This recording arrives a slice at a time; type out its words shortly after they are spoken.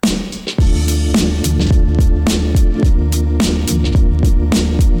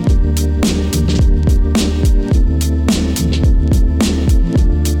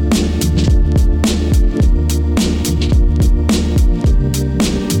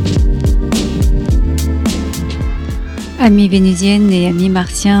Amis vénusiennes et amis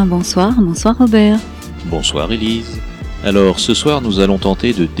martiens, bonsoir. Bonsoir Robert. Bonsoir Élise. Alors ce soir nous allons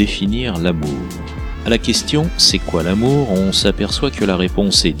tenter de définir l'amour. À la question « c'est quoi l'amour ?», on s'aperçoit que la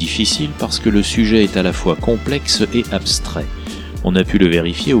réponse est difficile parce que le sujet est à la fois complexe et abstrait. On a pu le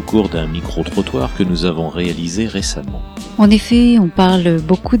vérifier au cours d'un micro-trottoir que nous avons réalisé récemment. En effet, on parle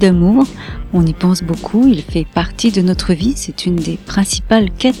beaucoup d'amour, on y pense beaucoup, il fait partie de notre vie, c'est une des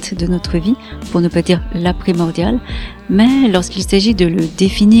principales quêtes de notre vie, pour ne pas dire la primordiale, mais lorsqu'il s'agit de le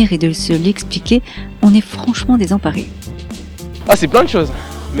définir et de se l'expliquer, on est franchement désemparé. Ah, c'est plein de choses,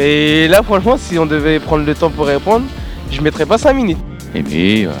 mais là franchement, si on devait prendre le temps pour répondre, je ne mettrais pas 5 minutes.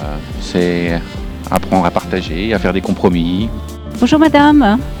 Aimer, c'est apprendre à partager, à faire des compromis. Bonjour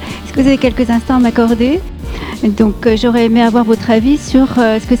madame, est-ce que vous avez quelques instants à m'accorder ? Donc j'aurais aimé avoir votre avis sur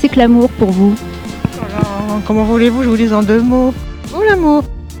ce que c'est que l'amour pour vous. Alors, comment voulez-vous, je vous dise en 2 mots. Oh l'amour.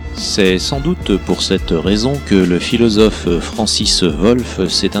 C'est sans doute pour cette raison que le philosophe Françis Wolf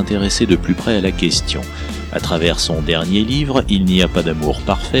s'est intéressé de plus près à la question. À travers son dernier livre, Il n'y a pas d'amour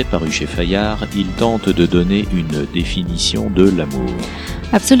parfait, paru chez Fayard, il tente de donner une définition de l'amour.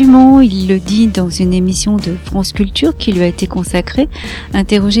 Absolument, il le dit dans une émission de France Culture qui lui a été consacrée.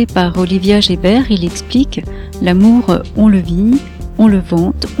 Interrogé par Olivia Gébert, il explique « L'amour, on le vit, on le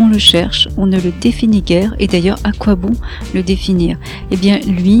vante, on le cherche, on ne le définit guère, et d'ailleurs à quoi bon le définir ?» Eh bien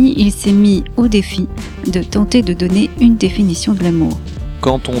lui, il s'est mis au défi de tenter de donner une définition de l'amour.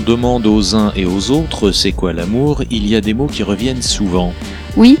 Quand on demande aux uns et aux autres c'est quoi l'amour, il y a des mots qui reviennent souvent.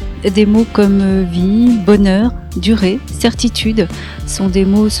 Oui, des mots comme vie, bonheur, durée, certitude sont des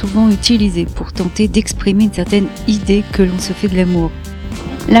mots souvent utilisés pour tenter d'exprimer une certaine idée que l'on se fait de l'amour.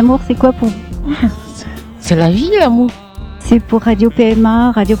 L'amour, c'est quoi pour vous ? C'est la vie l'amour. C'est pour Radio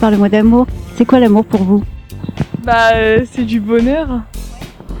PMA, Radio Parle-moi d'amour. C'est quoi l'amour pour vous ? C'est du bonheur.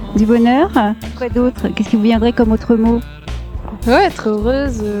 Du bonheur ? Quoi d'autre ? Qu'est-ce qui vous viendrait comme autre mot ? Ouais, être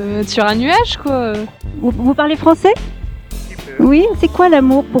heureuse, être sur un nuage quoi. Vous parlez français ? Oui, c'est quoi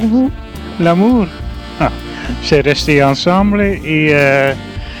l'amour pour vous ? L'amour, c'est rester ensemble et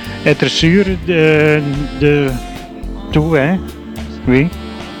être sûr de tout, hein. Oui.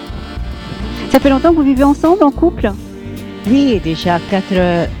 Ça fait longtemps que vous vivez ensemble, en couple ? Oui, déjà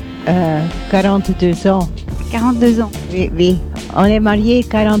 42 ans. 42 ans. Oui. On est mariés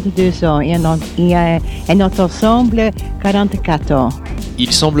 42 ans et on est ensemble 44 ans.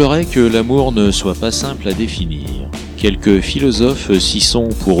 Il semblerait que l'amour ne soit pas simple à définir. Quelques philosophes s'y sont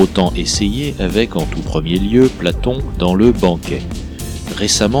pour autant essayés avec en tout premier lieu Platon dans le Banquet.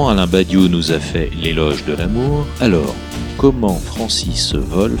 Récemment, Alain Badiou nous a fait l'éloge de l'amour. Alors, comment Françis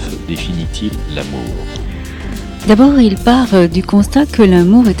Wolf définit-il l'amour ? D'abord, il part du constat que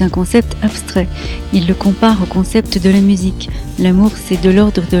l'amour est un concept abstrait. Il le compare au concept de la musique. L'amour, c'est de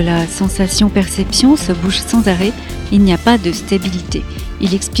l'ordre de la sensation-perception, ça bouge sans arrêt, il n'y a pas de stabilité.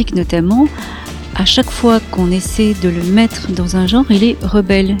 Il explique notamment, à chaque fois qu'on essaie de le mettre dans un genre, il est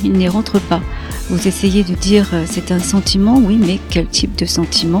rebelle, il n'y rentre pas. Vous essayez de dire c'est un sentiment, oui, mais quel type de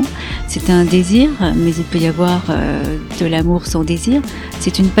sentiment ? C'est un désir, mais il peut y avoir de l'amour sans désir.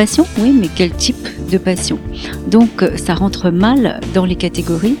 C'est une passion, oui, mais quel type de passion ? Donc ça rentre mal dans les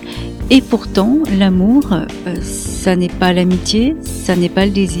catégories. Et pourtant, l'amour, ça n'est pas l'amitié, ça n'est pas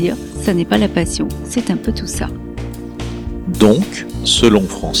le désir, ça n'est pas la passion. C'est un peu tout ça. Donc, selon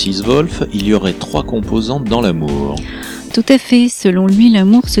Françis Wolf, il y aurait 3 composantes dans l'amour. Tout à fait, selon lui,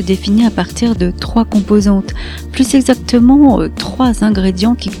 l'amour se définit à partir de 3 composantes, plus exactement 3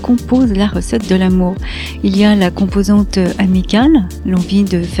 ingrédients qui composent la recette de l'amour. Il y a la composante amicale, l'envie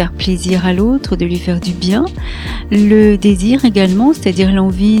de faire plaisir à l'autre, de lui faire du bien, le désir également, c'est-à-dire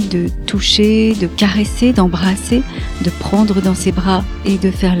l'envie de toucher, de caresser, d'embrasser, de prendre dans ses bras et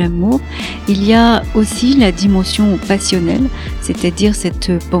de faire l'amour. Il y a aussi la dimension passionnelle, c'est-à-dire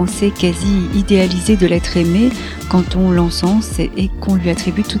cette pensée quasi idéalisée de l'être aimé quand on l'encense et qu'on lui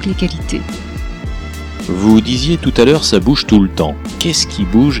attribue toutes les qualités. Vous disiez tout à l'heure ça bouge tout le temps. Qu'est-ce qui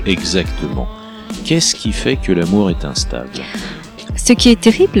bouge exactement ? Qu'est-ce qui fait que l'amour est instable ? Ce qui est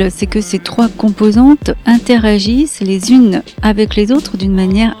terrible, c'est que ces 3 composantes interagissent les unes avec les autres d'une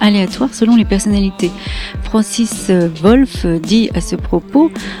manière aléatoire selon les personnalités. Françis Wolf dit à ce propos,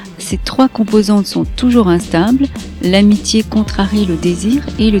 ces 3 composantes sont toujours instables, l'amitié contrarie le désir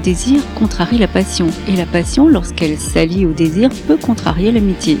et le désir contrarie la passion. Et la passion, lorsqu'elle s'allie au désir, peut contrarier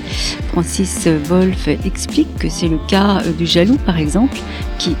l'amitié. Françis Wolf explique que c'est le cas du jaloux par exemple,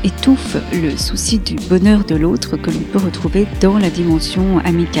 qui étouffe le souci du bonheur de l'autre que l'on peut retrouver dans la dimension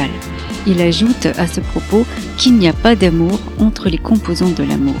amicale. Il ajoute à ce propos qu'il n'y a pas d'amour entre les composantes de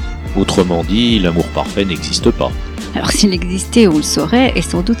l'amour. Autrement dit, l'amour parfait n'existe pas. Alors s'il existait, on le saurait, et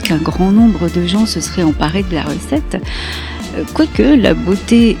sans doute qu'un grand nombre de gens se seraient emparés de la recette. Quoique la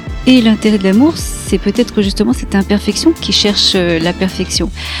beauté et l'intérêt de l'amour, c'est peut-être justement cette imperfection qui cherche la perfection.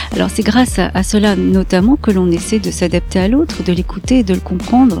 Alors c'est grâce à cela notamment que l'on essaie de s'adapter à l'autre, de l'écouter et de le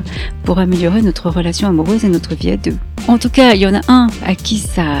comprendre pour améliorer notre relation amoureuse et notre vie à deux. En tout cas, il y en a un à qui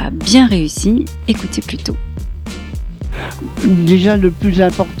ça a bien réussi. Écoutez plutôt. Déjà, le plus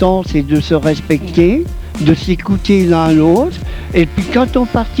important, c'est de se respecter, de s'écouter l'un l'autre. Et puis quand on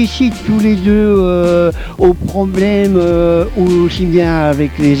participe tous les deux aux problèmes, aussi bien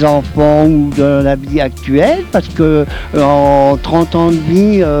avec les enfants ou dans la vie actuelle, parce que en 30 ans de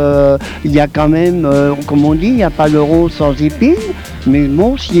vie, il y a quand même, comme on dit, il n'y a pas le rose sans épines. Mais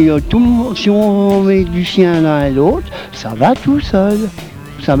bon, si on met du sien l'un à l'autre, ça va tout seul.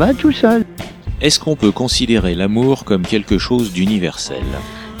 Ça va tout seul. Est-ce qu'on peut considérer l'amour comme quelque chose d'universel ?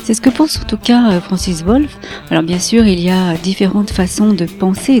 C'est ce que pense en tout cas Françis Wolf. Alors bien sûr, il y a différentes façons de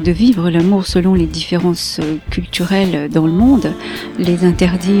penser et de vivre l'amour selon les différences culturelles dans le monde. Les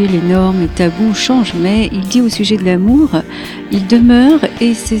interdits, les normes, les tabous changent, mais il dit au sujet de l'amour, il demeure,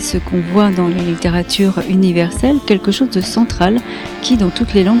 et c'est ce qu'on voit dans la littérature universelle, quelque chose de central qui dans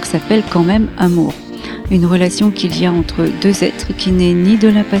toutes les langues s'appelle quand même amour. Une relation qu'il y a entre deux êtres qui n'est ni de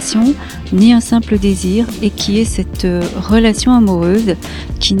la passion, ni un simple désir, et qui est cette relation amoureuse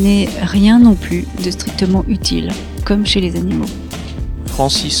qui n'est rien non plus de strictement utile, comme chez les animaux.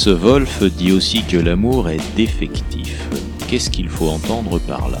 Francis Wolf dit aussi que l'amour est défectif. Qu'est-ce qu'il faut entendre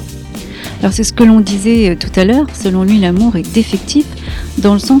par là ? Alors c'est ce que l'on disait tout à l'heure, selon lui l'amour est défectif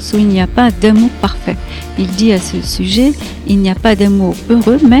dans le sens où il n'y a pas d'amour parfait. Il dit à ce sujet, il n'y a pas d'amour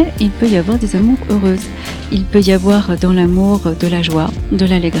heureux, mais il peut y avoir des amours heureuses. Il peut y avoir dans l'amour de la joie, de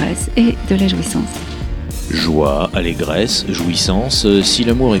l'allégresse et de la jouissance. Joie, allégresse, jouissance, si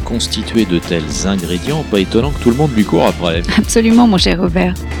l'amour est constitué de tels ingrédients, pas étonnant que tout le monde lui court après. Absolument mon cher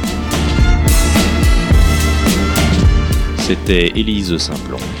Robert. C'était Élise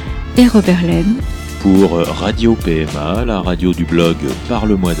Simplon et Robert Laine pour Radio PMA, la radio du blog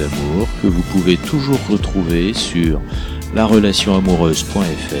Parle-moi d'amour, que vous pouvez toujours retrouver sur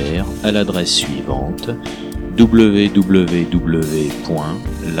larelationamoureuse.fr à l'adresse suivante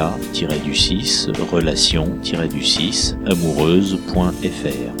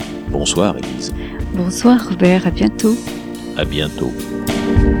www.la-relation-amoureuse.fr. Bonsoir Élise. Bonsoir Robert, à bientôt. À bientôt.